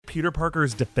Peter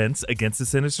Parker's defense against the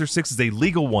Sinister Six is a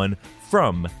legal one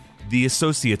from the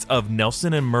associates of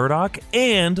Nelson and Murdoch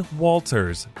and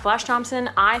Walters. Flash Thompson,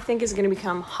 I think, is going to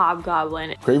become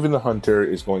Hobgoblin. Kraven the Hunter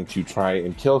is going to try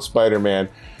and kill Spider-Man,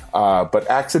 but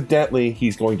accidentally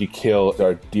he's going to kill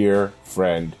our dear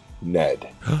friend Ned.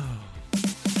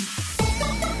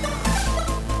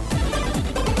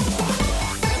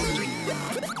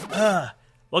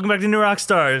 Welcome back to New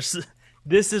Rockstars.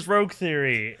 This is Rogue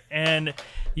Theory, and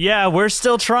yeah, we're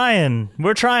still trying.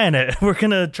 We're trying it. We're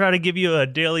going to try to give you a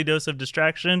daily dose of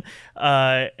distraction,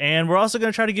 and we're also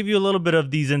going to try to give you a little bit of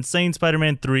these insane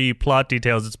Spider-Man 3 plot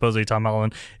details that supposedly Tom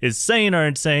Holland is saying are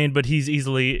insane, but he's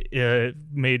easily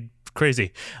made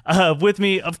crazy. With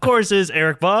me, of course, is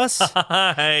Eric Voss.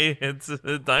 Hi,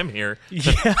 I'm here.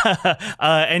 Yeah,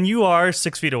 and you are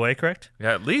 6 feet away, correct?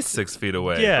 Yeah, at least 6 feet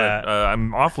away. Yeah. But,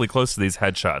 I'm awfully close to these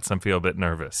headshots. I feel a bit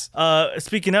nervous.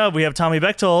 Speaking of, we have Tommy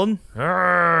Bechtold.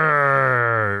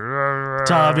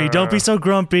 Tommy, don't be so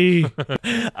grumpy.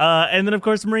 And then, of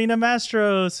course, Marina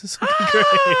Mastros.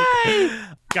 Great.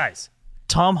 Guys,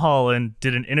 Tom Holland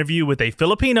did an interview with a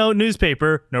Filipino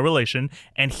newspaper, no relation,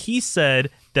 and he said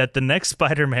that the next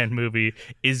Spider-Man movie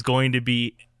is going to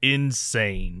be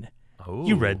insane. Ooh.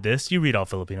 You read this. You read all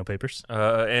Filipino papers.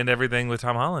 And everything with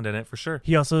Tom Holland in it, for sure.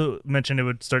 He also mentioned it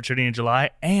would start shooting in July,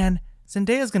 and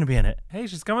Zendaya's going to be in it. Hey,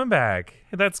 she's coming back.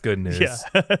 That's good news. Yeah,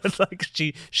 like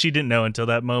she didn't know until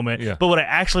that moment. Yeah. But what I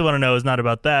actually want to know is not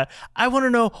about that. I want to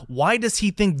know, why does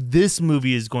he think this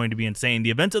movie is going to be insane?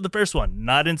 The events of the first one,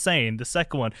 not insane. The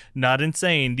second one, not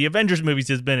insane. The Avengers movies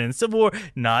has been in. Civil War,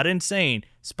 not insane.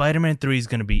 Spider-Man 3 is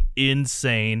going to be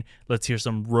insane. Let's hear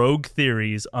some rogue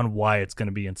theories on why it's going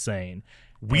to be insane.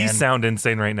 We sound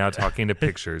insane right now talking to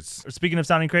pictures. Speaking of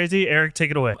sounding crazy, Eric,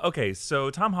 take it away. Okay, so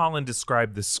Tom Holland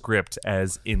described the script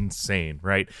as insane,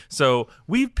 right? So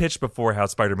we've pitched before how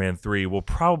Spider-Man 3 will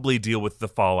probably deal with the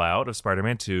fallout of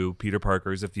Spider-Man 2. Peter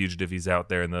Parker is a fugitive. He's out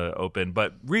there in the open.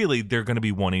 But really, they're going to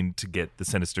be wanting to get the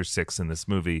Sinister Six in this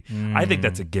movie. I think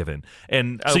that's a given.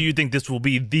 And So you think this will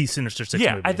be the Sinister Six movie?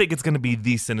 Yeah, I think it's going to be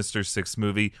the Sinister Six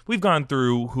movie. We've gone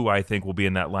through who I think will be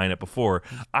in that lineup before.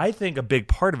 I think a big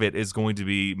part of it is going to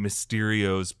be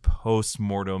Mysterio's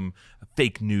post-mortem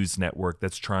fake news network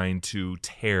that's trying to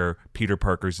tear Peter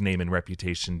Parker's name and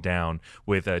reputation down,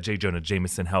 with J. Jonah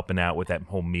Jameson helping out with that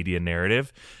whole media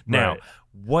narrative. Now,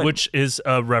 right. Which is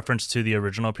a reference to the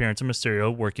original appearance of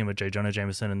Mysterio working with J. Jonah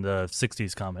Jameson in the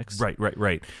 60s comics.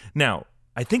 Right. Now,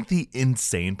 I think the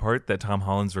insane part that Tom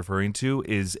Holland's referring to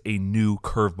is a new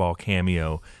curveball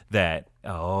cameo that,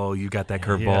 you got that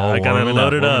curveball. Yeah, I got it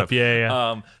loaded up.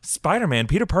 Yeah. Spider-Man,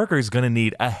 Peter Parker is going to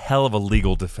need a hell of a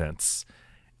legal defense.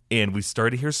 And we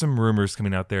started to hear some rumors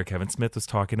coming out there. Kevin Smith was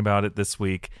talking about it this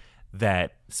week,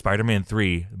 that Spider-Man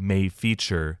 3 may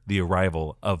feature the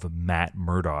arrival of Matt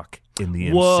Murdock in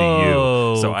the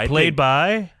MCU. So I played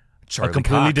by Charlie a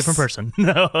completely Cox. different person.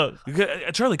 No,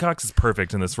 Charlie Cox is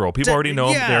perfect in this role. People already know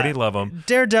him. They already love him.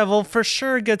 Daredevil for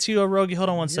sure gets you a rogue. Hold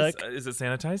on one sec. Is it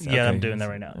sanitized? Yeah, Okay. I'm doing that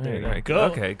right now. There you Right, go.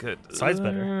 Okay, good. Side's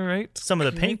better. All right. Some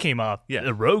of the paint came off. Yeah.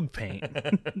 The rogue paint.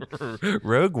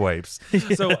 Rogue wipes.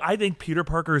 So I think Peter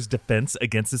Parker's defense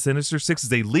against the Sinister Six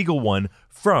is a legal one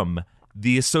from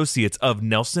the associates of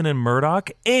Nelson and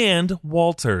Murdoch and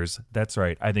Walters. That's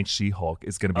right. I think She-Hulk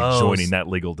is going to be joining that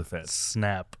legal defense.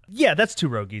 Snap. Yeah, that's two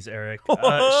roguies, Eric.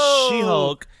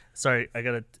 She-Hulk. Sorry, I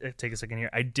gotta take a second here.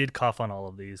 I did cough on all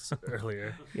of these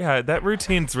earlier. Yeah, that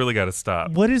routine's really got to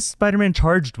stop. What is Spider-Man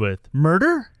charged with?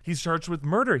 Murder? He's charged with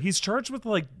murder. He's charged with,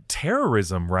 like,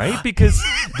 terrorism, right? Because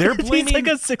they're blaming... He's like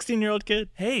a 16-year-old kid.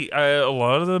 Hey, a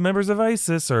lot of the members of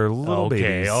ISIS are little babies.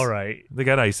 Okay, all right. They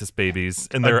got ISIS babies,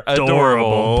 and they're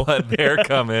adorable, but they're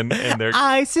coming, and they're...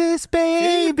 ISIS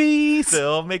babies!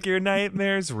 They'll make your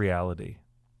nightmares reality.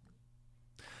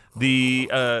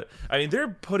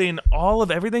 They're putting all of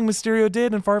everything Mysterio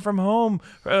did in Far From Home,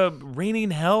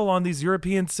 raining hell on these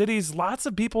European cities. Lots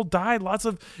of people died. Lots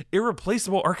of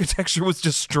irreplaceable architecture was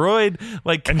destroyed.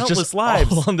 Like, And countless just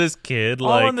lives. all on this kid.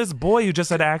 All on this boy who just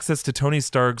had access to Tony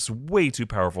Stark's way too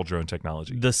powerful drone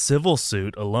technology. The civil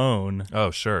suit alone.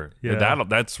 Oh, sure. Yeah.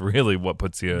 That's really what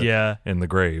puts you in the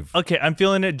grave. Okay, I'm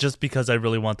feeling it just because I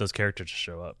really want those characters to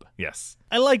show up. Yes.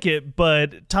 I like it,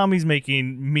 but Tommy's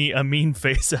making me a mean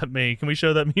face at me. Can we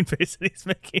show that mean face that he's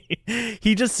making?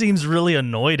 He just seems really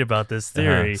annoyed about this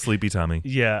theory. Sleepy Tommy.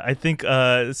 Yeah, I think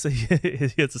so he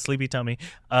has a sleepy tummy.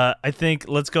 I think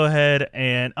let's go ahead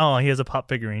and he has a pop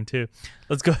figurine too.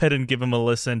 Let's go ahead and give him a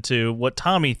listen to what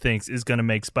Tommy thinks is going to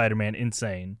make Spider-Man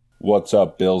insane. What's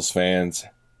up, Bills fans?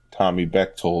 Tommy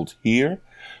Bechtold here,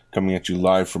 coming at you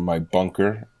live from my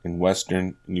bunker in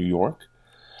Western New York.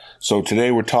 So today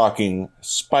we're talking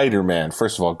Spider-Man.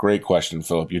 First of all, great question,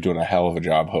 Philip. You're doing a hell of a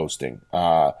job hosting.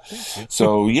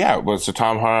 So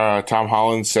Tom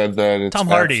Holland said that it's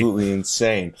absolutely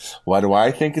insane. Why do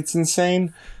I think it's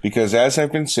insane? Because as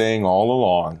I've been saying all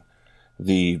along,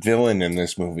 the villain in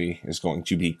this movie is going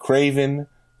to be Kraven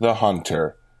the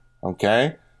Hunter.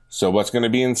 Okay? So what's going to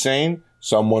be insane?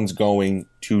 Someone's going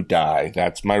to die.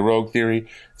 That's my rogue theory.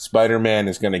 Spider-Man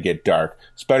is going to get dark.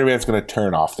 Spider-Man's going to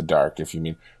turn off the dark, if you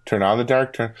mean. Turn on the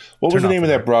dark? What was the name of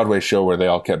that Broadway show where they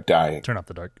all kept dying? Turn off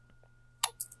the dark.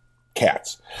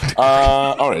 Cats.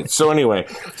 All right. So anyway,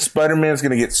 Spider-Man's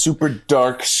going to get super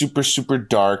dark, super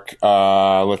dark.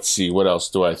 Let's see. What else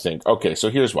do I think? Okay. So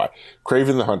here's why.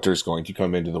 Kraven the Hunter is going to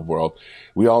come into the world.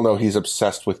 We all know he's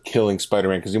obsessed with killing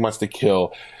Spider-Man because he wants to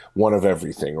kill one of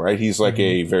everything, right? He's like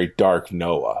a very dark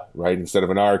Noah, right? Instead of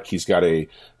an ark, he's got a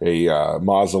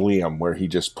mausoleum where he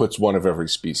just puts one of every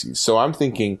species. So I'm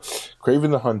thinking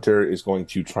Kraven the Hunter is going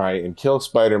to try and kill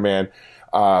Spider-Man,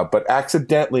 but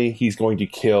accidentally he's going to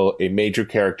kill a major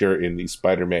character in the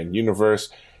Spider-Man universe.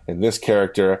 And this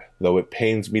character, though it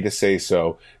pains me to say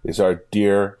so, is our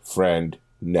dear friend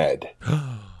Ned.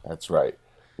 That's right.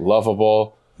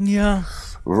 Lovable. Yeah.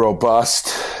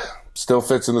 Robust. Still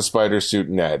fits in the spider suit,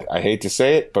 Ned. I hate to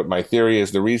say it, but my theory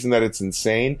is the reason that it's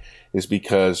insane is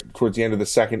because towards the end of the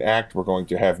second act, we're going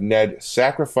to have Ned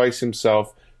sacrifice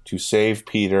himself to save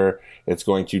Peter. It's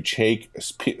going to take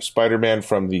Spider-Man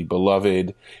from the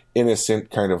beloved, innocent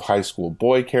kind of high school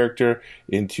boy character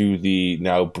into the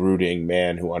now brooding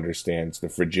man who understands the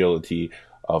fragility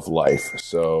of life.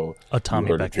 So Tommy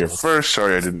you heard it here first.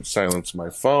 Sorry, I didn't silence my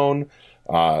phone.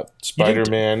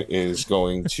 Spider-Man is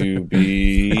going to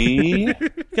be... You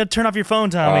gotta turn off your phone,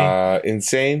 Tommy.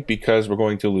 Insane because we're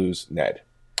going to lose Ned.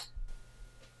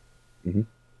 Mm-hmm.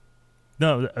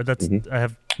 No, that's... I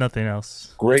have nothing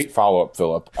else. Great follow-up,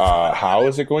 Philip. How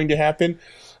is it going to happen?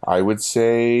 I would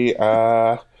say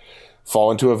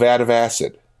fall into a vat of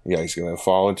acid. Yeah, he's going to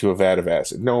fall into a vat of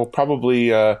acid. No,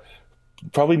 probably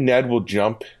Ned will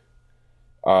jump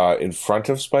in front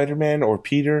of Spider-Man or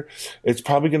Peter. It's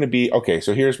probably going to be... Okay,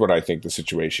 so here's what I think the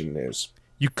situation is.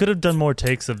 You could have done more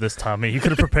takes of this, Tommy. You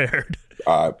could have prepared.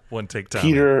 One take, Tommy.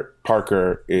 Peter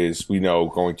Parker is, we know,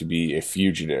 going to be a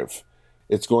fugitive.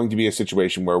 It's going to be a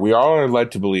situation where we all are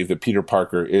led to believe that Peter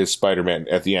Parker is Spider-Man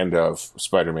at the end of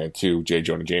Spider-Man 2. J.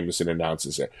 Jonah Jameson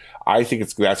announces it. I think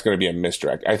that's going to be a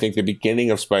misdirect. I think the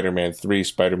beginning of Spider-Man 3,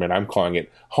 Spider-Man, I'm calling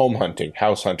it Home Hunting,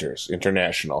 House Hunters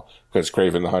International, because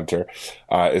Kraven the Hunter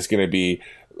is going to be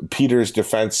Peter's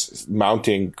defense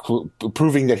mounting,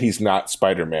 proving that he's not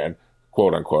Spider-Man,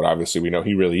 quote unquote. Obviously, we know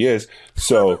he really is.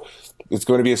 So... It's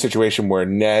going to be a situation where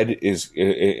Ned is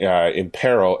in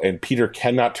peril and Peter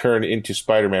cannot turn into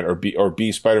Spider-Man or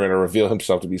be Spider-Man or reveal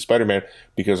himself to be Spider-Man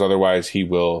because otherwise he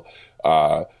will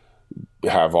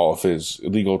have all of his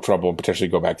legal trouble and potentially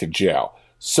go back to jail.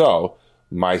 So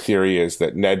my theory is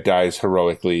that Ned dies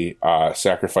heroically,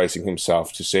 sacrificing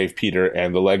himself to save Peter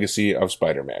and the legacy of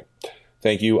Spider-Man.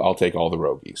 Thank you. I'll take all the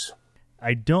roguies.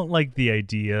 I don't like the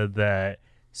idea that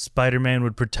Spider-Man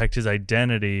would protect his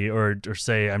identity or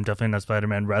say, I'm definitely not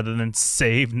Spider-Man, rather than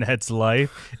save Ned's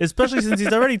life, especially since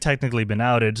he's already technically been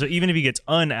outed. So even if he gets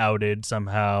unouted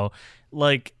somehow,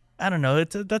 like, I don't know,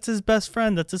 that's his best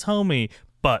friend, that's his homie.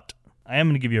 But I am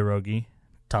going to give you a rogie,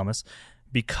 Thomas,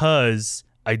 because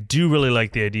I do really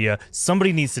like the idea.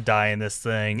 Somebody needs to die in this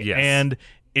thing. Yes. And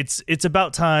it's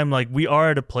about time. Like, we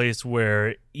are at a place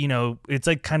where, you know, it's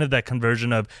like kind of that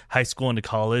conversion of high school into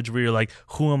college where you're like,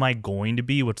 who am I going to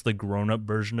be? What's the grown-up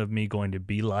version of me going to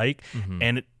be like? Mm-hmm.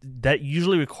 And that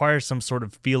usually requires some sort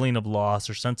of feeling of loss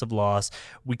or sense of loss.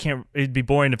 It'd be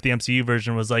boring if the MCU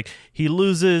version was like, he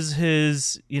loses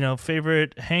his, you know,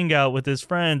 favorite hangout with his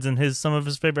friends and some of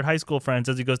his favorite high school friends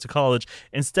as he goes to college.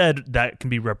 Instead, that can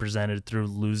be represented through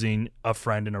losing a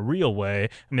friend in a real way. I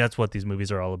mean, that's what these movies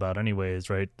are all about anyways,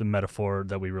 right? The metaphor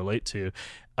that we relate to.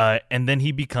 And then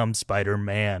he becomes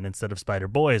Spider-Man instead of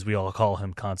Spider-Boy, as we all call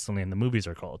him constantly and the movies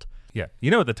are called. Yeah. You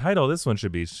know what the title of this one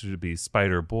should be? Should be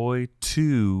Spider-Boy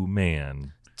 2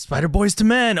 Man. Spider-Boys to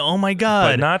Men. Oh, my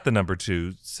God. But not the number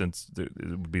 2, since it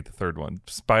would be the third one.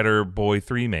 Spider-Boy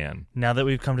 3 Man. Now that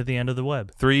we've come to the end of the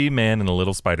web. 3 Man and a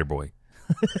little Spider-Boy.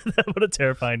 What a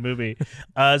terrifying movie.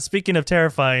 Speaking of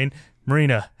terrifying,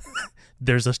 Marina,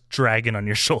 there's a dragon on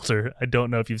your shoulder. I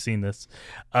don't know if you've seen this.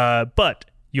 But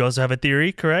you also have a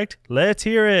theory, correct? Let's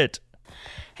hear it.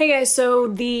 Hey guys, so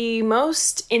the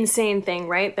most insane thing,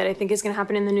 right, that I think is going to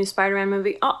happen in the new Spider-Man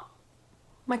movie... Oh,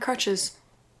 my crutches.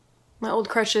 My old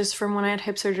crutches from when I had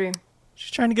hip surgery. She's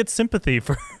trying to get sympathy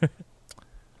for...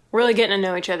 really getting to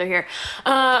know each other here.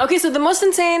 Okay, so the most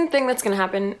insane thing that's going to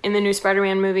happen in the new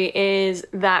Spider-Man movie is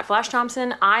that Flash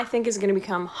Thompson, I think, is going to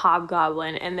become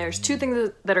Hobgoblin, and there's two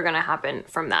things that are going to happen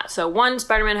from that. So one,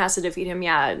 Spider-Man has to defeat him,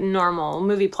 yeah, normal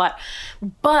movie plot.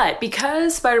 But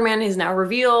because Spider-Man is now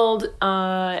revealed,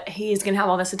 he's going to have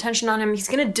all this attention on him, he's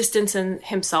going to distance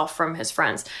himself from his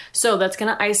friends. So that's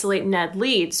going to isolate Ned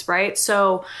Leeds, right?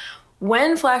 So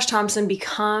when Flash Thompson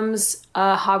becomes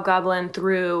a Hobgoblin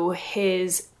through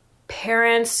his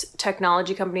parents'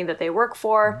 technology company that they work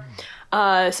for,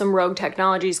 some rogue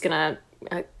technology is going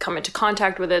to come into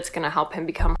contact with it. It's going to help him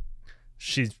become.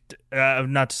 She's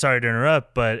not sorry to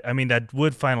interrupt, but I mean, that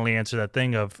would finally answer that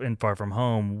thing of in Far From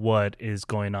Home, what is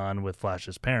going on with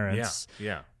Flash's parents.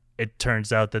 Yeah. It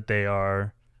turns out that they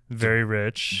are very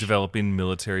rich. Developing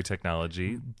military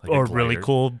technology. Like or a glider. really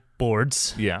cool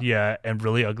boards. Yeah. Yeah, and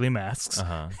really ugly masks.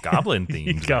 Goblin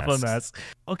themed Goblin masks.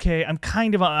 Okay,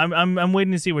 I'm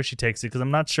waiting to see where she takes it because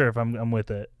I'm not sure if I'm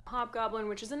with it. Hobgoblin,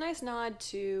 which is a nice nod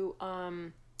to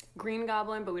Green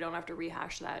Goblin, but we don't have to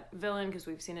rehash that villain because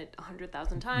we've seen it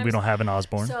 100,000 times. We don't have an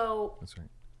Osborn. So That's right.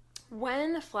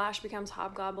 when Flash becomes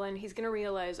Hobgoblin, he's going to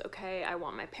realize, okay, I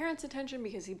want my parents' attention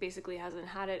because he basically hasn't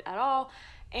had it at all.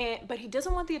 But he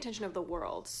doesn't want the attention of the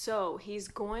world. So he's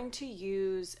going to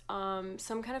use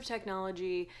some kind of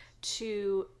technology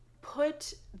to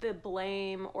put the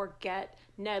blame or get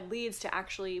Ned Leeds to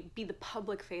actually be the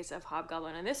public face of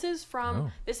Hobgoblin. And this is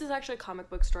actually a comic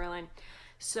book storyline.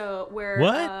 So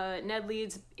where Ned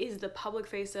Leeds is the public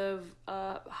face of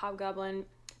Hobgoblin,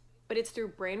 but it's through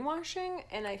brainwashing.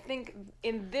 And I think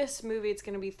in this movie, it's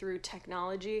going to be through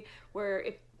technology where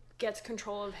it gets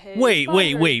control of his. Wait,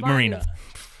 Marina.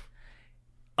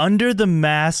 Under the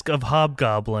mask of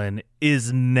Hobgoblin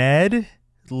is Ned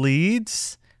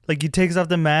Leeds. Like he takes off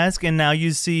the mask and now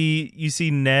you see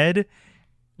Ned,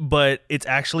 but it's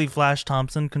actually Flash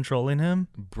Thompson controlling him.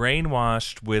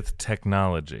 Brainwashed with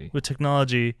technology.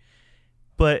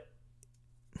 But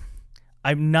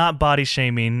I'm not body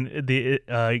shaming the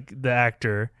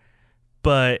actor,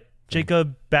 but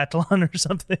Jacob Batalon or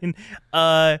something.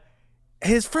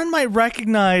 His friend might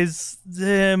recognize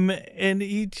him, and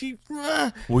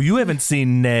Well, you haven't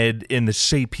seen Ned in the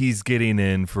shape he's getting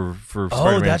in for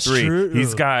Spider-Man that's 3. true.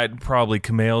 He's got probably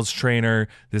Kumail's trainer.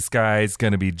 This guy's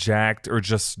going to be jacked or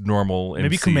just normal.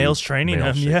 Maybe MCU Kumail's training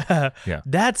male him. shape. Yeah.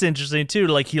 That's interesting, too.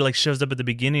 Like, he shows up at the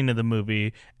beginning of the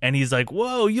movie, and he's like,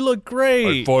 whoa, you look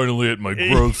great. Finally at my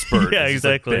growth spurt. Yeah, He's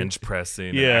exactly. bench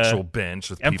pressing, Yeah. an actual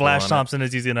bench with And people Flash on Thompson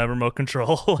is using a remote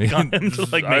control on him to,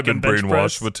 make I've been him bench brainwashed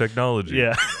press. with technology.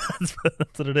 Yeah,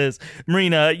 that's what it is.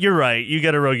 Marina, you're right. You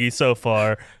get a Rogie so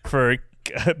far for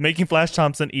making Flash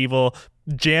Thompson evil,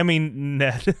 jamming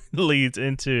Ned Leeds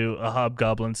into a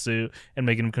Hobgoblin suit, and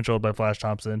making him controlled by Flash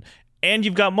Thompson. And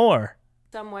you've got more.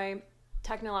 Some way,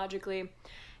 technologically,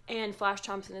 and Flash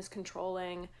Thompson is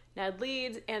controlling Ned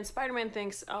Leeds, and Spider-Man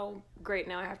thinks, oh, great,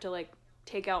 now I have to,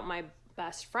 take out my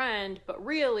best friend, but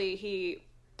really, he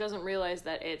doesn't realize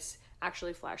that it's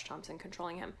actually Flash Thompson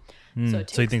controlling him. So it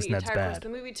takes so he thinks the Ned's entire course bad.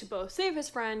 of the movie to both save his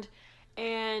friend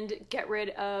and get rid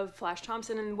of Flash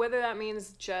Thompson, and whether that means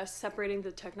just separating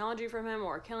the technology from him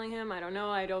or killing him, I don't know.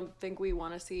 I don't think we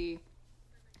want to see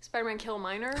Spider-Man kill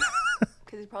Minor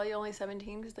because he's probably only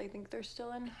 17 because they think they're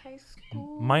still in high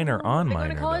school. Minor on They go to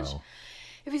minor, college. though.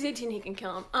 If he's 18, he can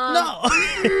kill him.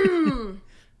 No!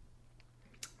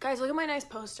 Guys, look at my nice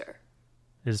poster.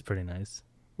 It is pretty nice.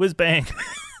 Whiz bang.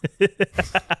 All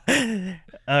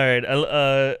right,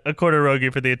 a quarter Rogie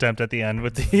for the attempt at the end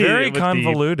with the Very with the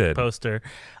convoluted. poster.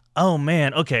 Oh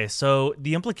man. Okay, so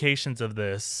the implications of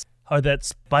this are that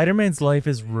Spider-Man's life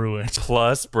is ruined.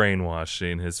 Plus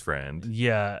brainwashing his friend.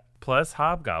 Yeah, Plus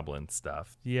Hobgoblin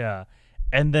stuff. yeah,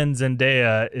 and then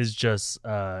Zendaya is just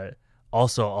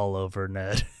also all over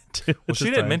Ned. Well, she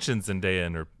didn't mention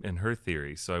Zendaya in her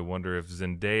theory, so I wonder if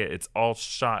Zendaya. It's all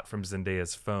shot from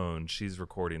Zendaya's phone. She's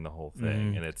recording the whole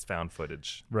thing, and it's found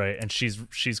footage. right, and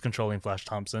she's controlling Flash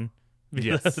Thompson.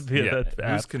 Yes, via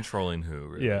that Who's app. controlling who?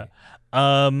 Really? Yeah.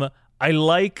 I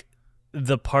like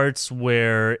the parts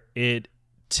where it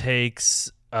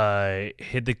takes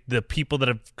the people that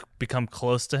have become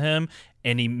close to him,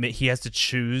 and he has to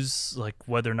choose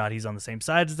whether or not he's on the same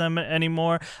side as them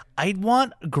anymore. I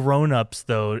want grown-ups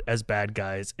though as bad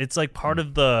guys. It's part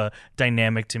of the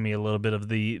dynamic to me a little bit of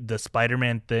the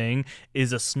Spider-Man thing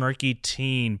is a snarky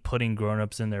teen putting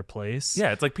grown-ups in their place.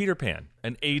 Yeah, it's like Peter Pan.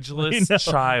 An ageless I know.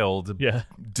 child Yeah.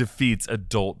 defeats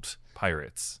adult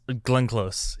pirates. Glenn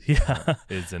Close. Yeah.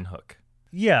 Is in Hook.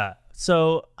 Yeah.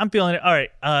 So I'm feeling it. All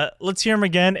right. Let's hear him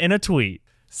again in a tweet.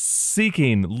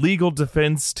 Seeking legal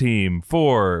defense team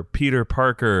for Peter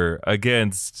Parker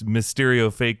against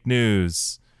Mysterio fake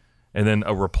news. And then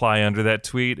a reply under that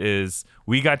tweet is,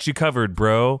 "We got you covered,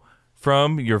 bro,"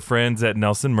 from your friends at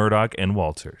Nelson Murdoch and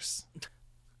Walters.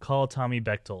 Call Tommy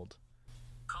Bechtold.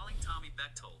 Calling Tommy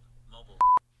Bechtold. Mobile.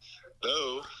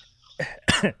 Hello.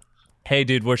 Hey,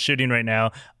 dude, we're shooting right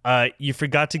now. You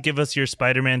forgot to give us your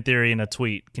Spider-Man theory in a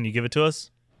tweet. Can you give it to us?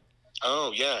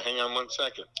 Oh, yeah. Hang on 1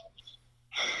 second.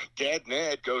 Dad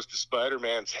Ned goes to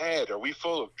Spider-Man's head. Are we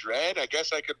full of dread? I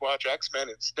guess I could watch X-Men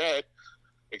instead.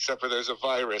 Except for there's a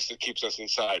virus that keeps us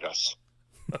inside us.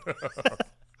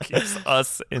 Keeps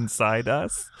us inside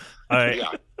us? All right.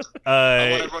 Yeah.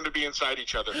 I want everyone to be inside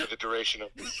each other for the duration of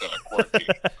this quarantine.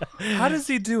 How does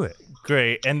he do it?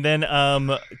 Great. And then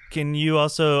can you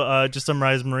also just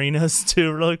summarize Marina's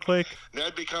too really quick?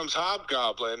 Ned becomes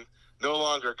Hobgoblin, no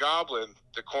longer Goblin,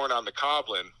 the corn on the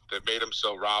coblin that made him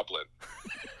so Roblin.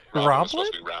 Roblin was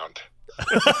supposed to be round.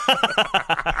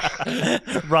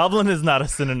 Roblin is not a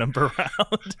synonym for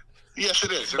round. Yes,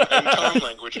 it is. In town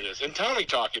language, it is. In Townie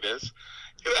talk, it is.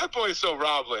 That boy's so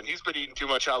Roblin. He's been eating too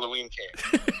much Halloween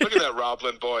candy. Look at that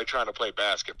Roblin boy trying to play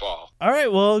basketball. All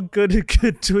right, well, good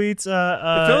tweets.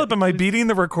 Philip, am I beating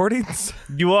the recordings?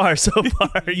 You are so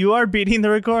far. You are beating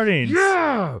the recordings.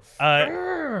 Yeah.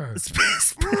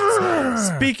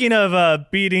 Speaking of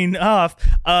beating off,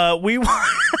 we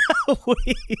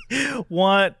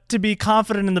want to be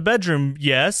confident in the bedroom.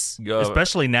 Yes,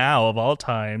 especially now of all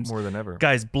times, More than ever.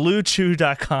 Guys,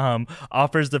 BlueChew.com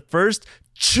offers the first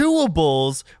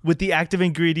chewables with the active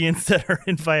ingredients that are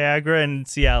in Viagra and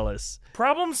Cialis.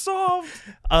 Problem solved.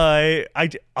 I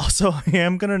also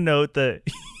am gonna note that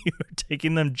you're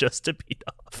taking them just to beat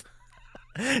off,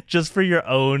 just for your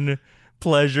own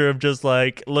pleasure of just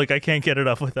like, look, I can't get it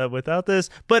off without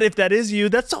this. But if that is you,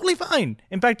 that's totally fine.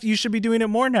 In fact, you should be doing it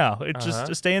more now. It's just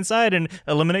to stay inside and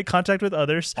eliminate contact with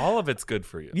others. All of it's good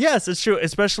for you. Yes, it's true.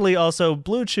 Especially also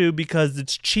Blue Chew because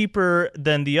it's cheaper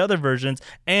than the other versions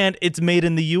and it's made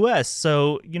in the US.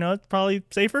 So, it's probably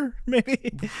safer,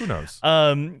 maybe. Who knows?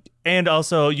 And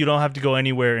also, you don't have to go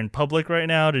anywhere in public right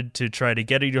now to try to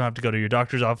get it. You don't have to go to your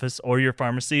doctor's office or your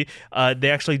pharmacy.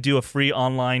 They actually do a free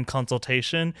online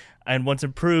consultation. And once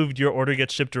approved, your order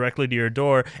gets shipped directly to your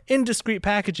door in discreet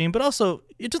packaging. But also,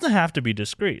 it doesn't have to be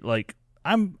discreet. Like,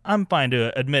 I'm fine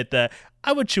to admit that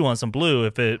I would chew on some blue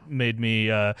if it made me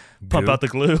pump out the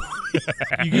glue.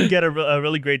 You can get a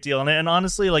really great deal on it. And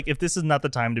honestly, like if this is not the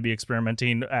time to be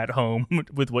experimenting at home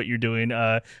with what you're doing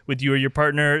with you or your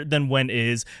partner, then when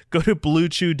is? Go to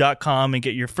BlueChew.com and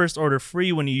get your first order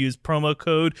free when you use promo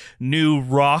code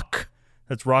NEWROCK.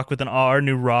 That's rock with an R,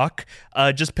 New Rock.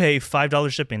 Just pay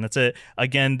 $5 shipping. That's it.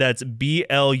 Again, that's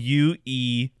BLUE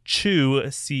Chew,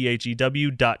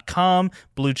 CHEW.com,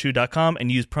 BlueChew.com,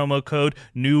 and use promo code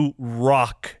New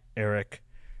Rock, Eric.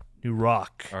 New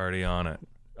Rock. Already on it.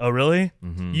 Oh, really?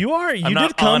 Mm-hmm. You are. You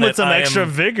did come with some extra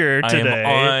vigor today.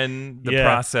 I am on the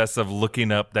process of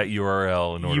looking up that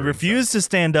URL. In order you refuse to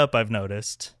stand up, I've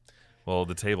noticed. Well,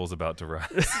 the table's about to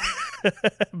rise.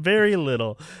 Very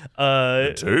little.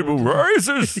 The table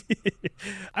rises.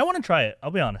 I want to try it. I'll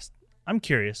be honest. I'm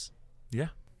curious. Yeah.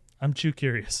 I'm too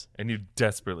curious. And you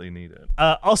desperately need it.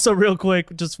 Also, real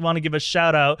quick, just want to give a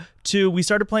shout out to, we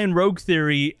started playing Rogue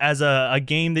Theory as a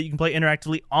game that you can play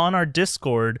interactively on our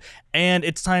Discord. And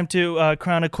it's time to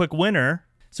crown a quick winner.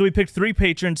 So we picked 3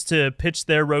 patrons to pitch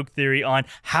their Rogue Theory on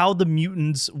how the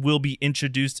mutants will be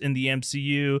introduced in the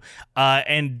MCU.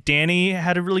 And Danny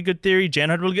had a really good theory. Jan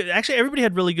had really good. Actually, everybody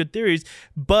had really good theories.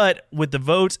 But with the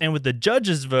votes and with the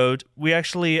judges' vote, we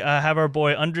actually have our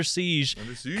boy Under Siege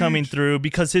coming through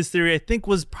because his theory, I think,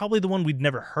 was probably the one we'd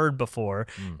never heard before.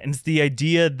 And it's the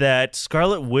idea that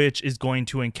Scarlet Witch is going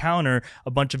to encounter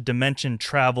a bunch of dimension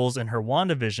travels in her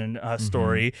WandaVision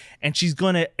story. And she's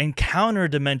going to encounter a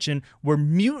dimension where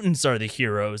mutants are the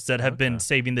heroes that have been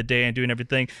saving the day and doing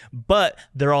everything, but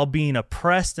they're all being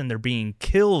oppressed and they're being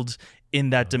killed in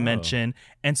that dimension.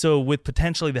 And so with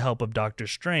potentially the help of Doctor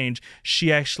Strange,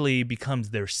 she actually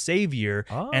becomes their savior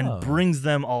and brings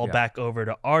them all back over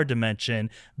to our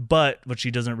dimension. But what she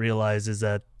doesn't realize is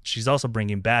that she's also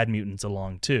bringing bad mutants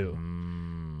along too.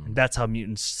 And that's how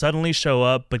mutants suddenly show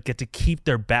up, but get to keep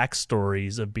their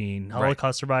backstories of being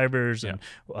Holocaust survivors and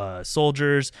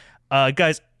soldiers.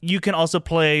 Guys, you can also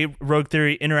play Rogue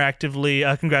Theory interactively.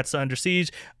 Congrats to Under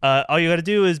Siege. All you got to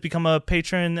do is become a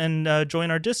patron and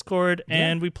join our Discord,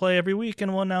 and we play every week,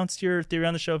 and we'll announce your theory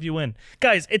on the show if you win.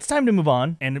 Guys, it's time to move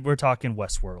on, and we're talking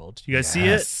Westworld. You guys see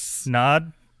it?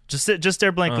 Nod. Just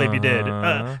stare blankly if you did.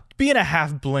 Be in a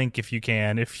half blink if you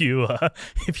can. If you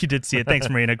did see it. Thanks,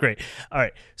 Marina. Great. All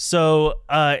right. So.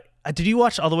 Did you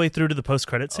watch all the way through to the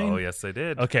post-credit scene? Oh, yes, I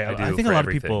did. Okay, I think a lot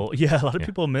of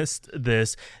people missed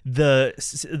this. The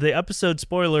episode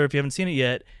spoiler, if you haven't seen it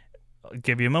yet, I'll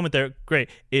give you a moment there. Great.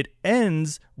 It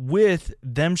ends with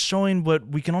them showing what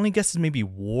we can only guess is maybe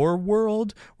War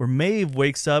World, where Maeve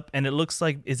wakes up and it looks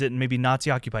like, is it maybe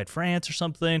Nazi-occupied France or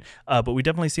something? But we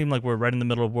definitely seem like we're right in the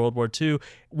middle of World War II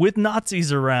with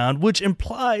Nazis around, which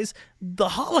implies the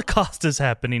Holocaust is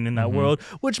happening in that world,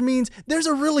 which means there's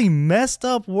a really messed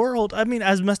up world. I mean,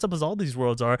 as messed up as all these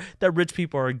worlds are, that rich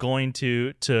people are going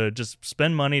to just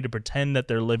spend money to pretend that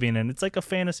they're living in. It's like a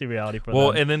fantasy reality for them.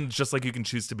 Well, and then just like you can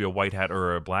choose to be a white hat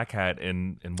or a black hat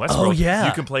in Westworld,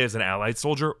 you can play as an Allied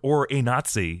soldier or a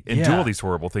Nazi and do all these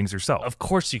horrible things yourself. Of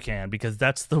course you can, because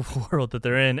that's the world that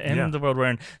they're in and the world we're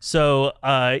in. So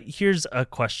here's a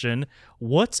question.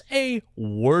 What's a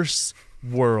worse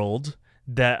world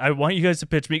that I want you guys to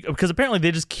pitch me? Because apparently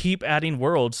they just keep adding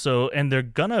worlds, and they're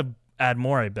going to add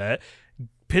more, I bet.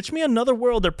 Pitch me another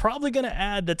world they're probably going to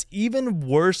add that's even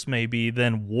worse maybe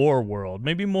than War World,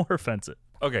 maybe more offensive.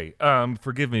 Okay,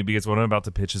 forgive me because what I'm about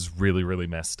to pitch is really, really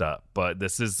messed up. But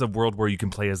this is a world where you can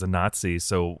play as a Nazi.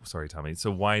 So, sorry, Tommy. So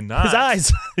why not? His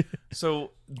eyes.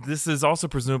 So this is also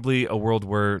presumably a world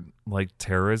where like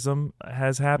terrorism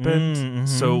has happened. Mm-hmm.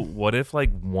 So what if like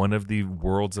one of the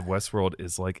worlds of Westworld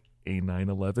is like a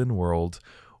 9/11 world,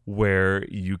 where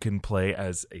you can play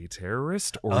as a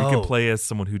terrorist, or you can play as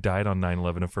someone who died on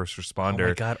 9/11, a first responder. Oh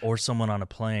my God, or someone on a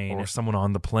plane. Or someone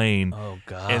on the plane. Oh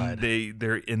God. And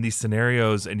they're in these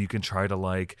scenarios, and you can try to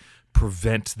like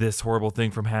prevent this horrible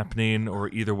thing from happening, or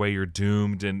either way you're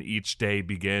doomed, and each day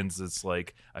begins, it's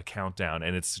like a countdown,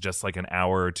 and it's just like an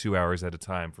hour or 2 hours at a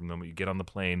time from the moment you get on the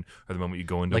plane or the moment you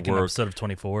go into like work. an episode of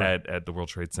 24 at the World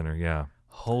Trade Center. Yeah.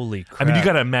 Holy crap. I mean, you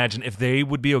got to imagine if they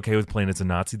would be okay with playing as a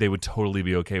Nazi, they would totally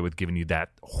be okay with giving you that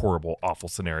horrible, awful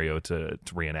scenario to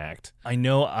reenact. I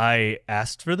know I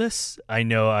asked for this. I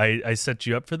know I set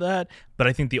you up for that. But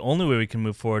I think the only way we can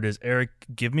move forward is, Eric,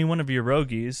 give me one of your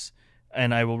roguies,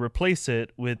 and I will replace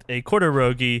it with a quarter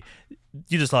roguie.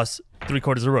 You just lost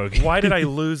 3/4 of roguie. Why did I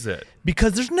lose it?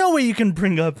 Because there's no way you can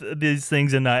bring up these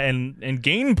things and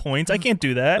gain points. I can't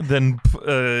do that. Then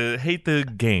hate the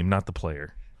game, not the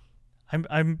player.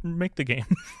 I make the game.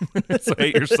 So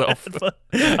hate yourself.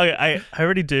 Okay, I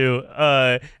already do.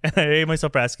 And I hate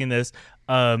myself for asking this.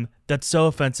 That's so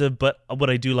offensive, but what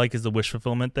I do like is the wish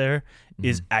fulfillment there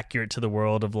is accurate to the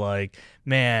world of like,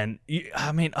 man,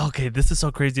 I mean, okay, this is so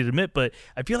crazy to admit, but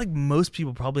I feel like most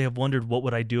people probably have wondered, what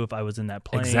would I do if I was in that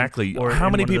plane? Exactly. Or how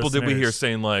in many one of people those did we hear scenarios.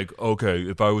 saying like, okay,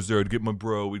 if I was there, I'd get my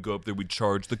bro, we'd go up there, we'd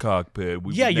charge the cockpit.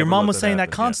 Yeah, your mom was saying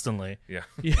that constantly. Yeah.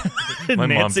 Yeah. My mom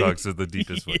Nancy. talks at the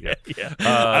deepest one. Yeah.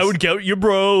 I would get your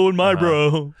bro and my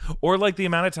bro. Or like the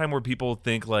amount of time where people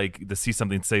think like to see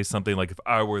something, say something, like if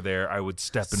I were there, I would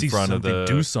step in See front of something, the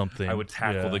do something. I would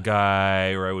tackle Yeah. the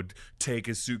guy, or I would take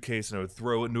his suitcase and I would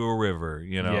throw it into a river.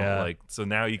 You know, Yeah. like so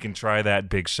now you can try that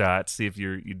big shot, see if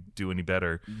you do any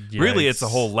better. Really, it's a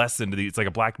whole lesson it's like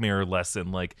a Black Mirror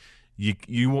lesson. Like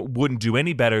you wouldn't do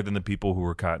any better than the people who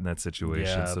were caught in that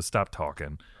situation. Yeah. So stop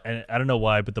talking. And I don't know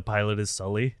why, but the pilot is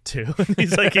Sully too.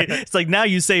 He's like, it's like, now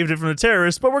you saved it from the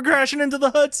terrorists, but we're crashing into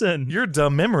the Hudson. Your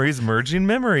dumb memories merging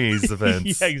memories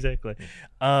events. Yeah, exactly.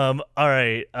 All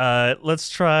right, let's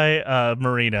try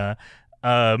Marina.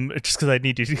 Just because I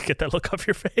need you to get that look off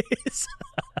your face.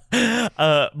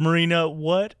 Marina,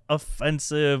 what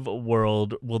offensive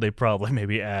world will they probably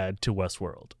maybe add to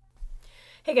Westworld?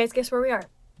 Hey guys, guess where we are?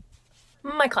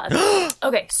 My closet.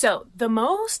 Okay, so the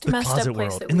most The messed closet up place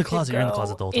world. that In we the closet, could you're in the go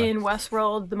closet the whole time. in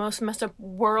Westworld, the most messed up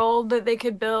world that they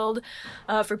could build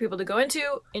for people to go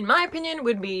into, in my opinion,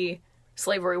 would be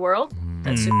Slavery World.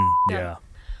 That's super Yeah.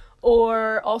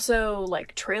 Or also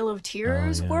like Trail of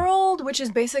Tears World, which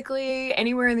is basically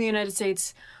anywhere in the United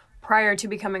States prior to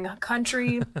becoming a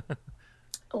country.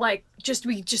 Like,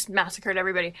 we just massacred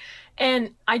everybody.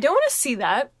 And I don't want to see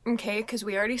that, okay, because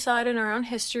we already saw it in our own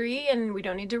history and we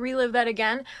don't need to relive that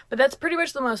again. But that's pretty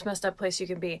much the most messed up place you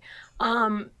can be.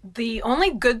 The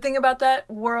only good thing about that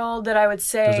world that I would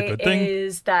say good thing?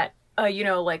 is that,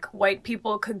 like white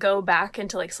people could go back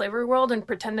into like slavery world and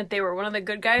pretend that they were one of the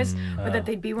good guys, or that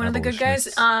they'd be one of the good guys,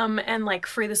 and like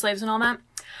free the slaves and all that.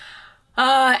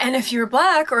 And if you're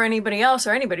black or anybody else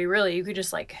or anybody really, you could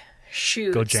just like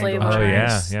shoot Go Django slave Hunter.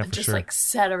 owners Oh, yeah, for and just sure. like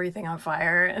set everything on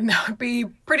fire, and that would be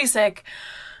pretty sick.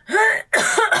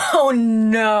 Oh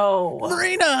no.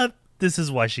 Marina! This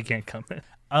is why she can't come in.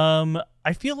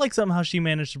 I feel like somehow she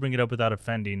managed to bring it up without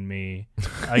offending me,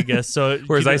 I guess. So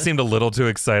Whereas I seemed a little too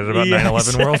excited about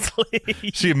 9/11 World.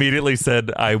 Exactly. She immediately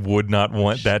said, I would not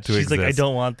want that to She's exist. like, I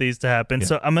don't want these to happen.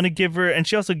 So I'm going to give her, and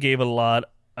she also gave a lot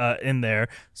in there.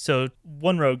 So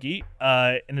one roguie,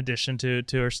 in addition to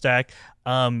her stack.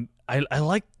 I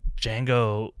like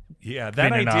Django. Yeah,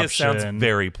 that being an idea sounds option.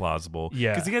 very plausible.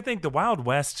 Yeah. Because you gotta think the Wild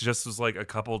West just was like a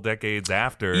couple decades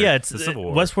after Yeah, it's the Civil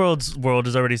War. Westworld's world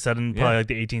is already set in probably Yeah. like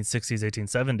the 1860s,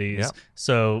 1870s. Yeah.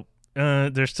 So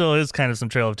there still is kind of some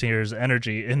Trail of Tears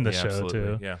energy in the Yeah, show absolutely,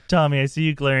 too. yeah. Tommy, I see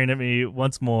you glaring at me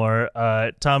once more.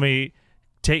 Tommy,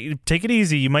 take it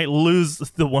easy. You might lose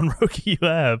the one Roki you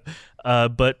have,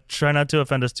 but try not to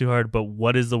offend us too hard. But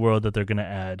what is the world that they're going to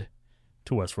add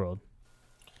to Westworld?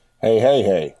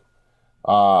 Hey.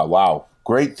 Wow.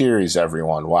 Great theories,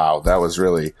 everyone. Wow, that was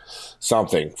really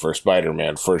something for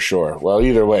Spider-Man, for sure. Well,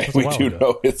 either way, we while do ago.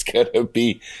 know it's going to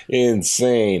be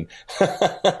insane.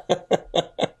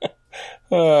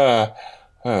 All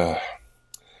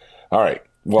right.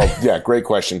 Well, yeah, great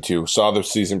question, too. Saw the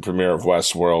season premiere of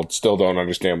Westworld. Still don't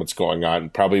understand what's going on.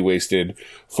 Probably wasted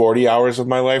 40 hours of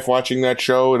my life watching that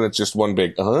show, and it's just one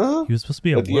big, He was supposed to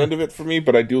be at the end of it for me,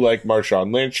 but I do like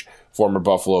Marshawn Lynch, former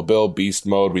Buffalo Bill, Beast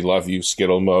Mode, we love you,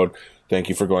 Skittle Mode. Thank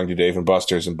you for going to Dave &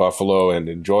 Buster's in Buffalo and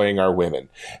enjoying our women.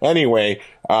 Anyway,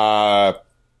 so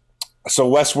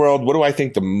Westworld, what do I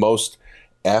think the most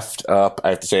effed up? I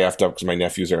have to say effed up because my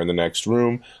nephews are in the next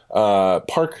room.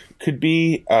 Park could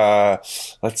be,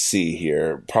 let's see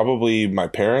here, probably my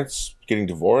parents getting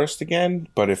divorced again,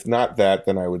 but if not that,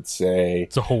 then I would say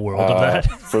It's a whole world of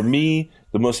that. for me,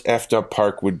 the most effed up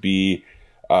park would be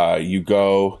you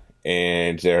go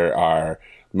and there are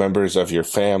members of your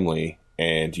family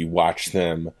and you watch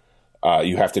them.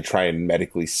 You have to try and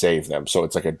medically save them. So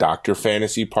it's like a doctor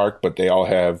fantasy park, but they all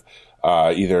have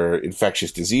either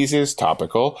infectious diseases,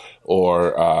 topical,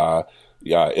 or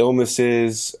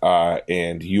illnesses,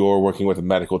 and you're working with a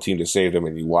medical team to save them,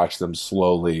 and you watch them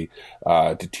slowly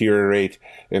deteriorate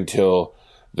until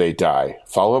they die.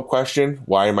 Follow-up question,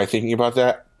 why am I thinking about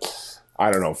that?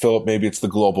 I don't know. Philip, maybe it's the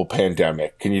global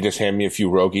pandemic. Can you just hand me a few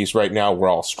Rogies right now? We're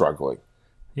all struggling.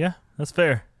 Yeah, that's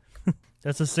fair.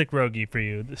 That's a sick Rogie for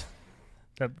you.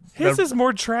 His is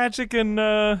more tragic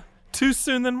and too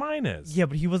soon than mine is. Yeah,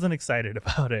 but he wasn't excited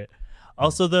about it.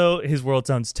 Also, though, his world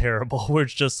sounds terrible, where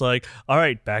it's just like, all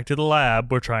right, back to the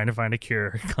lab. We're trying to find a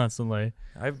cure constantly.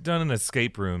 I've done an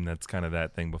escape room that's kind of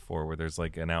that thing before, where there's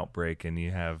like an outbreak and you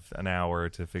have an hour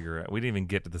to figure out. We didn't even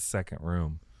get to the second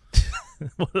room.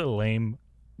 What a lame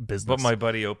business. But my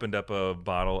buddy opened up a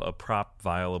prop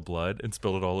vial of blood and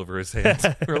spilled it all over his hands.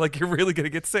 We're like, you're really going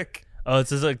to get sick. Oh, it's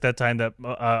just like that time that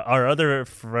our other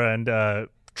friend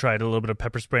tried a little bit of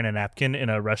pepper spray in a napkin in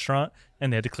a restaurant,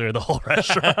 and they had to clear the whole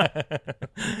restaurant.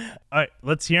 All right,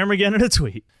 let's hear him again in a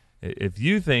tweet. If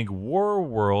you think War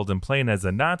World and playing as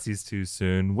the Nazis too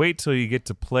soon, wait till you get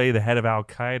to play the head of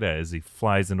Al-Qaeda as he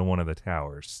flies into one of the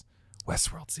towers.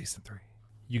 Westworld Season 3.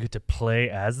 You get to play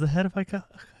as the head of Al-Qaeda?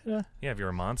 Yeah, if you're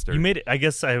a monster. You made it. I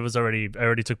guess I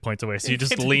already took points away, so you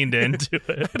just leaned into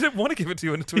it. I didn't want to give it to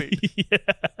you in a tweet. Yeah.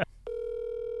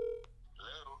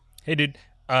 Hey, dude.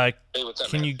 Hey, what's up,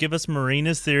 Can man? you give us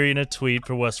Marina's theory in a tweet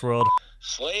for Westworld?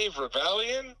 Slave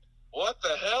rebellion? What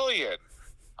the hellion?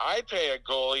 I'd pay a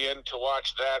Golian to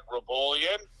watch that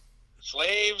rebellion.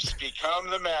 Slaves become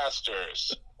the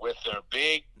masters with their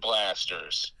big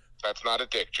blasters. That's not a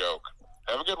dick joke.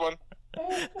 Have a good one.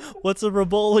 What's a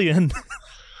rebellion?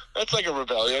 That's like a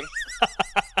rebellion.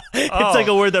 It's like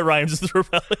a word that rhymes with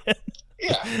rebellion,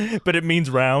 Yeah, but it means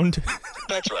round.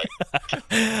 that's right.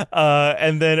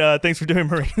 And then thanks for doing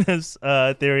Marina's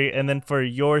theory. And then for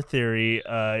your theory,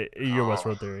 your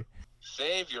Westworld theory.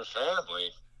 Save your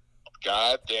family.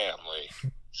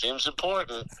 Goddamnly. Seems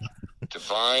important to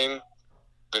find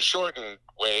the shortened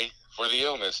way for the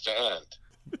illness to end.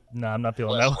 No, I'm not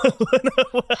feeling that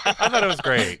one. I thought it was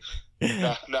great.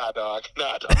 Nah, dog.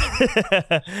 Nah,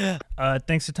 dog.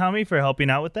 Thanks to Tommy for helping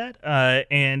out with that.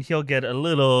 And he'll get a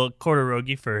little quarter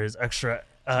Rogie for his extra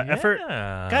effort.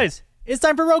 Yeah. Guys, it's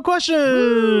time for Rogue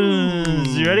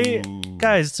Questions. You ready?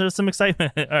 Guys, show some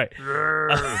excitement. All right.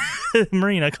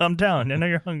 Marina, calm down. I know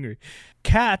you're hungry.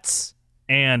 Cats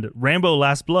and Rambo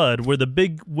Last Blood were the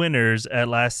big winners at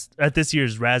this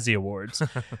year's Razzie Awards.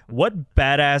 What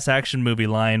badass action movie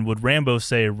line would Rambo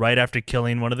say right after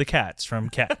killing one of the cats from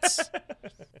Cats?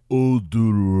 Old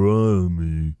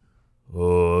Deuteronomy,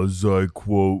 as I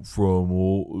quote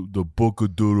from the book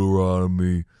of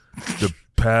Deuteronomy, the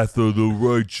path of the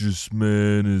righteous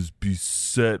man is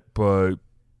beset by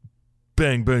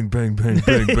bang, bang, bang, bang,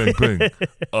 bang, bang, bang.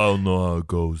 I don't know how it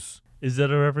goes. Is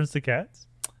that a reference to Cats?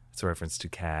 It's a reference to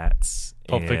Cats.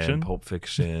 Pulp and Fiction? Pulp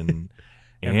Fiction. And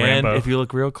and Rambo. if you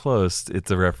look real close,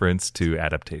 it's a reference to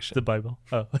adaptation. The Bible.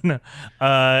 Oh, no.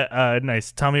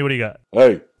 Nice. Tommy, what do you got?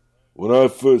 Hey, when I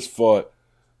first fought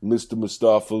Mr.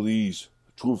 Mustapha-Lees,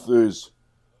 the truth is,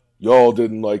 y'all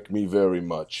didn't like me very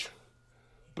much.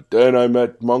 But then I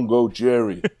met Mungo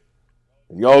Jerry,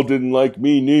 And y'all didn't like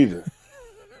me neither.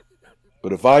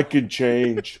 But if I could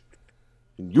change,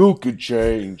 and you could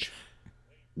change,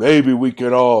 maybe we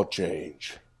could all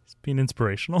change. It's being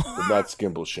inspirational. But not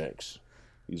Skimbleshanks.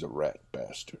 He's a rat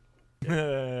bastard.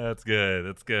 That's good.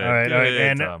 That's good. All right. Good,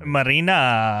 And Tommy.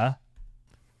 Marina.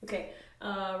 Okay,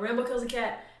 Rambo kills a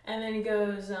cat, and then he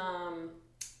goes,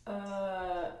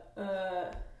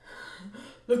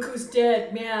 look who's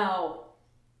dead, meow.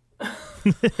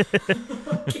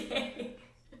 Okay.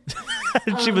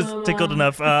 She was tickled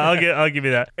enough. I'll give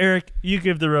you that. Eric, you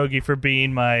give the Rogie for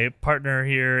being my partner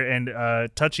here and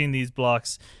touching these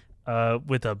blocks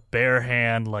with a bare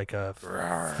hand, like a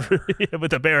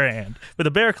with a bare hand, with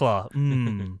a bear claw.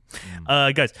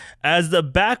 Guys, as the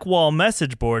back wall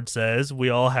message board says, we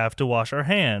all have to wash our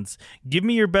hands. Give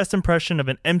me your best impression of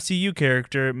an MCU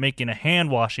character making a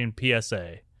hand washing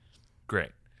PSA.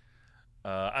 Great.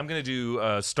 I'm going to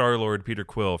do Star-Lord Peter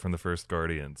Quill from the first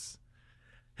Guardians.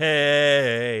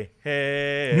 Hey,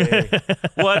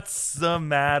 what's the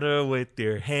matter with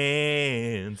your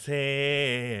hands?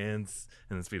 And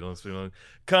then speed along.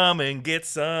 Come and get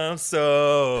some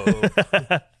soap.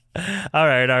 All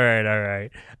right.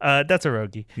 That's a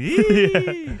Rogie.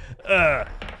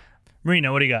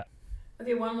 Marina, what do you got?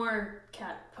 Okay, one more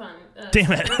cat pun.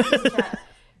 Damn it. Rambo kills a cat,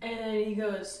 and then he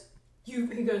kills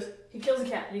a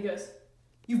cat, and he goes,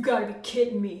 you've got to be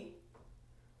kidding me.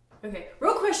 Okay,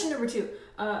 real question number 2.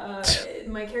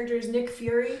 My character is Nick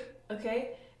Fury,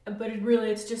 okay? But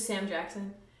it's just Sam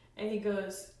Jackson. And he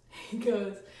goes,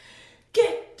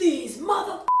 get these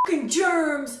motherfucking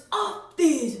germs off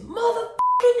these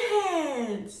motherfucking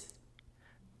hands.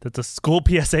 That's a school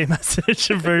PSA message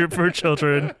for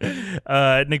children.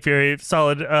 Nick Fury,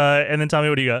 solid. And then Tommy,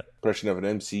 what do you got? Impression of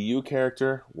an MCU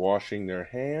character washing their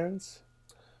hands.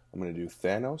 I'm going to do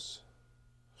Thanos.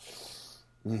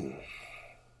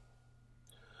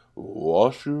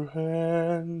 Wash your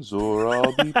hands or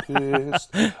I'll be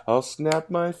pissed. I'll snap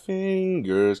my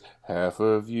fingers. Half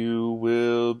of you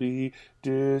will be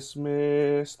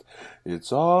dismissed.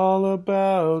 It's all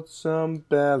about some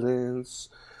balance.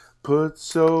 Put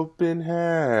soap in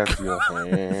half your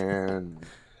hand.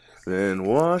 Then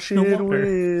wash it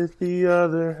with the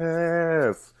other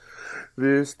half.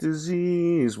 This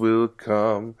disease will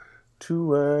come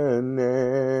to an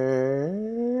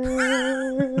end.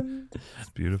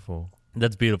 That's beautiful.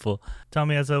 That's beautiful.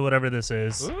 Tommy has a whatever this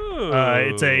is. Ooh.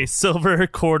 It's a silver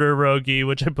quarter Rogie,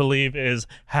 which I believe is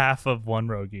half of one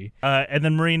Rogie. And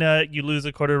then Marina, you lose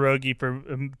a quarter Rogie for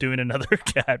doing another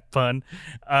cat pun.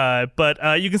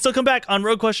 But you can still come back on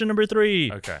Rogue question number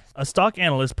 3. Okay. A stock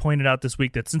analyst pointed out this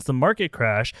week that since the market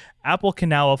crash, Apple can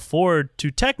now afford to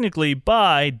technically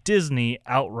buy Disney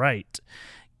outright.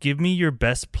 Give me your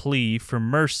best plea for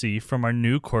mercy from our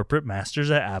new corporate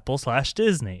masters at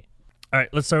Apple/Disney. All right,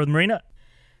 let's start with Marina.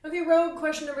 Okay, Rogue,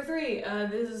 question number 3.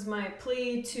 This is my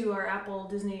plea to our Apple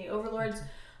Disney overlords.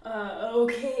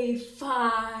 Okay,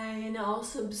 fine, I'll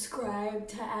subscribe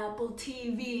to Apple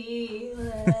TV.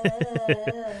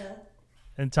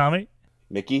 And Tommy?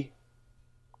 Mickey,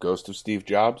 Ghost of Steve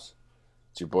Jobs.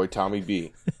 It's your boy Tommy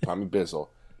B. Tommy Bizzle.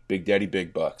 Big Daddy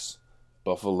Big Bucks.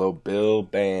 Buffalo Bill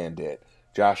Bandit.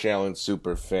 Josh Allen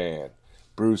super fan.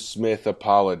 Bruce Smith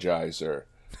apologizer.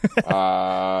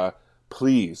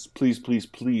 Please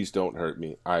don't hurt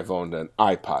me. I've owned an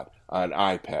iPod, an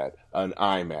iPad, an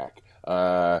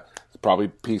iMac. Probably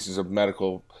pieces of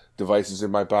medical devices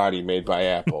in my body made by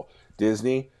Apple.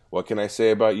 Disney, what can I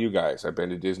say about you guys? I've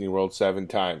been to Disney World 7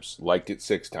 times. Liked it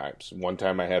 6 times. One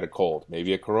time I had a cold.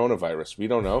 Maybe a coronavirus. We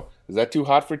don't know. Is that too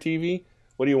hot for TV?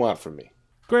 What do you want from me?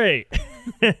 Great.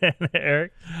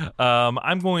 Eric?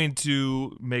 I'm going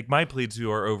to make my plea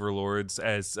to our overlords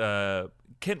as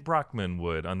Kent Brockman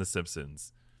would on The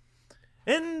Simpsons.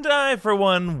 And I, for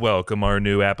one, welcome our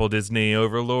new Apple Disney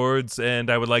overlords, and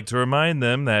I would like to remind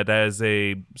them that as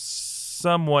a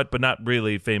somewhat but not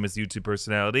really famous YouTube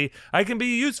personality, I can be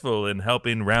useful in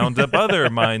helping round up other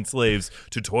mind slaves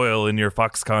to toil in your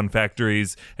Foxconn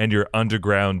factories and your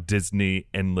underground Disney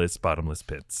endless bottomless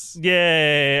pits.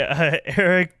 Yay.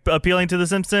 Eric appealing to The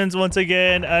Simpsons once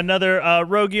again. Another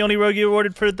only Rogie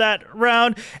awarded for that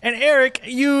round. And Eric,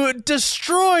 you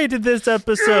destroyed this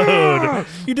episode.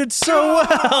 You did so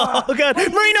well. Oh, God. Marina,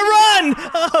 run!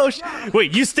 Oh,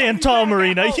 wait, you stand tall,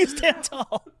 Marina. You stand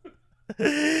tall.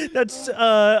 That's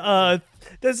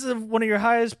this is one of your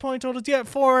highest point totals yet.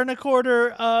 4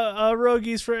 1/4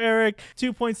 Rogies for Eric,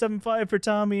 2.75 for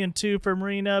Tommy, and 2 for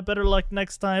Marina. Better luck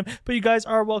next time. But you guys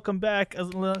are welcome back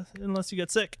unless you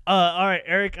get sick. All right,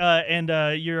 Eric, and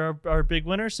you're our big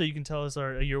winner, so you can tell us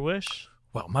your wish.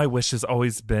 Well, my wish has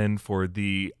always been for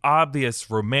the obvious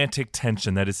romantic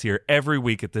tension that is here every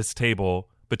week at this table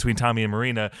between Tommy and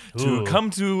Marina to come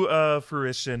to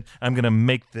fruition. I'm going to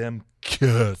make them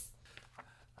kiss.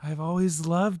 I've always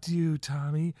loved you,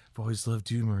 Tommy. I've always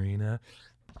loved you, Marina.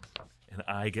 And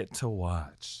I get to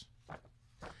watch.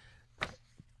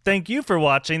 Thank you for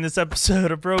watching this episode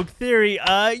of Rogue Theory.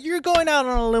 You're going out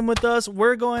on a limb with us.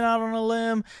 We're going out on a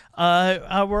limb.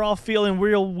 We're all feeling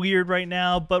real weird right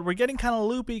now, but we're getting kind of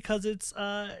loopy because it's,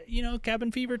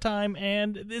 cabin fever time,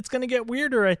 and it's going to get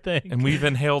weirder, I think. And we've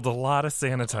inhaled a lot of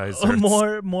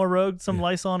sanitizers. More Rogue, some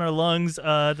Lysol on our lungs.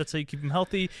 That's how you keep them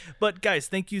healthy. But guys,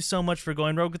 thank you so much for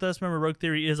going Rogue with us. Remember, Rogue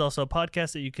Theory is also a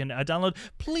podcast that you can download.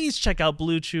 Please check out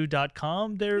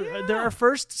BlueChew.com. They're our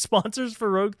first sponsors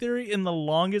for Rogue Theory in the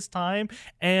longest time,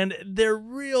 and they're a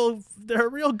real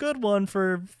good one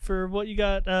for what you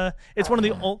got. It's one of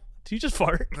the old. Did you just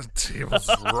fart? The table's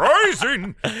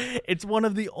rising. It's one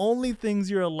of the only things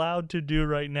you're allowed to do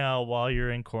right now while you're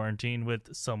in quarantine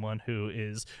with someone who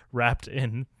is wrapped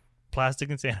in plastic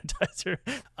and sanitizer.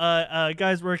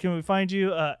 Guys, where can we find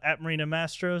you? At Marina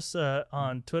Mastros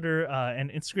on Twitter and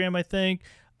Instagram, I think.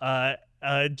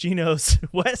 Gino's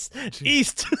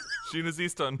East. Gino's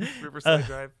East on Riverside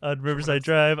Drive. On Riverside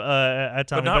Drive. At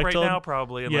Tommy but not Bechtold. right now,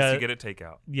 probably, unless you get it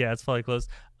takeout. Yeah, it's probably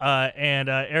closed. And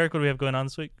Eric, what do we have going on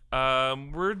this week?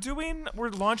 We're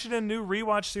launching a new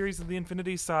rewatch series of the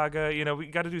Infinity Saga. We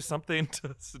got to do something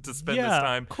to spend this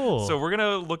time. Cool. So we're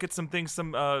gonna look at some things,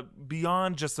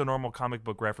 beyond just the normal comic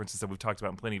book references that we've talked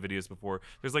about in plenty of videos before.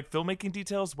 There's like filmmaking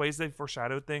details, ways they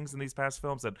foreshadowed things in these past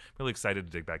films that I'm really excited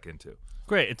to dig back into.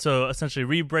 Great. So essentially,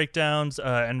 re-breakdowns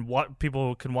and what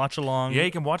people can watch along. Yeah,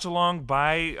 you can watch along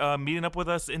by meeting up with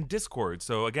us in Discord.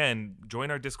 So again,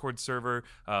 join our Discord server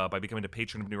by becoming a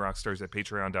patron of New Rockstars at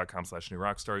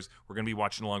patreon.com/newrockstars. We're going to be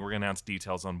watching along. We're going to announce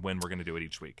details on when we're going to do it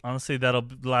each week. Honestly, that'll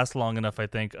last long enough, I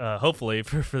think. Hopefully,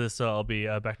 for this, I'll be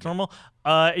back to normal.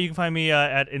 You can find me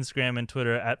at Instagram and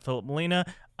Twitter at Philip Molina.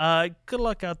 Good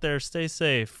luck out there. Stay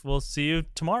safe. We'll see you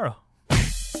tomorrow.